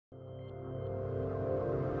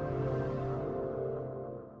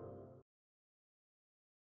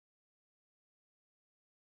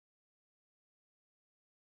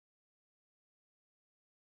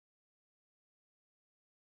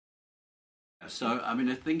So, I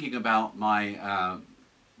mean, thinking about my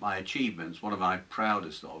my achievements, what am I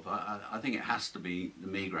proudest of? I think it has to be the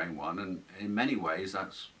migraine one, and in many ways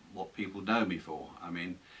that's what people know me for. I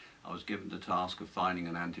mean, I was given the task of finding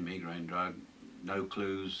an anti-migraine drug, no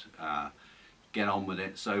clues, get on with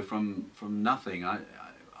it. So from nothing,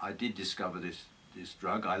 I did discover this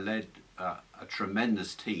drug. I led a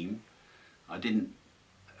tremendous team. I think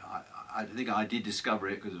I did discover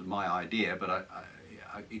it because of my idea, but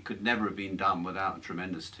it could never have been done without a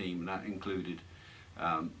tremendous team, and that included,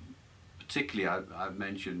 particularly I've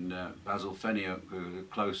mentioned Basil Fennier, a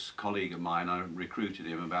close colleague of mine. I recruited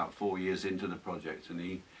him about 4 years into the project, and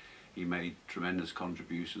he made tremendous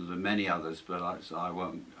contributions, and many others, but I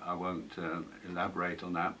won't elaborate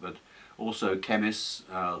on that. But also chemists,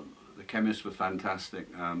 the chemists were fantastic.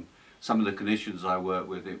 Some of the clinicians I work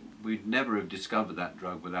with, we'd never have discovered that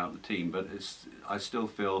drug without the team, but I still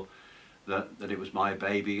feel that it was my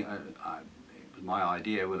baby, it was my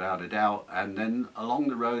idea without a doubt. And then along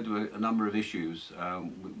the road there were a number of issues.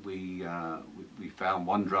 We found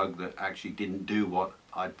one drug that actually didn't do what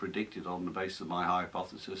I'd predicted on the basis of my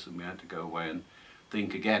hypothesis, and we had to go away and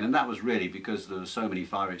think again. And that was really because there were so many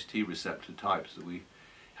 5-HT receptor types that we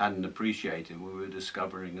hadn't appreciated. We were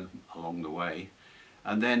discovering them along the way.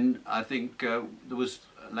 And then I think there was,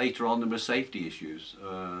 later on, there were safety issues,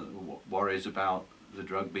 worries about the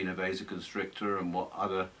drug being a vasoconstrictor and what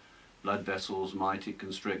other blood vessels might it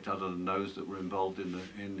constrict other than those that were involved in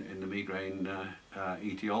the migraine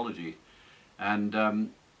etiology. And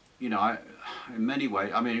you know, in many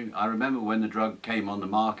ways, I mean, I remember when the drug came on the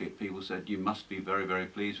market, people said, "You must be very, very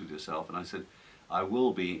pleased with yourself." And I said, "I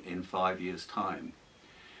will be in 5 years' time."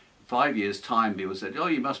 5 years' time, people said, "Oh,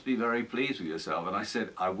 you must be very pleased with yourself." And I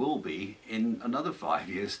said, "I will be in another 5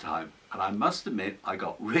 years' time." And I must admit, I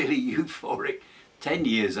got really euphoric 10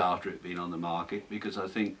 years after it had been on the market, because I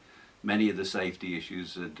think many of the safety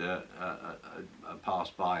issues had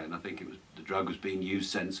passed by, and I think the drug was being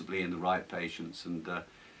used sensibly in the right patients.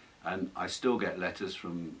 And I still get letters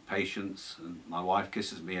from patients, and my wife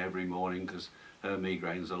kisses me every morning because her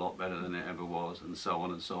migraine's a lot better than it ever was, and so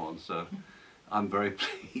on and so on. So I'm very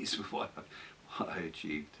pleased with what I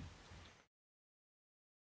achieved.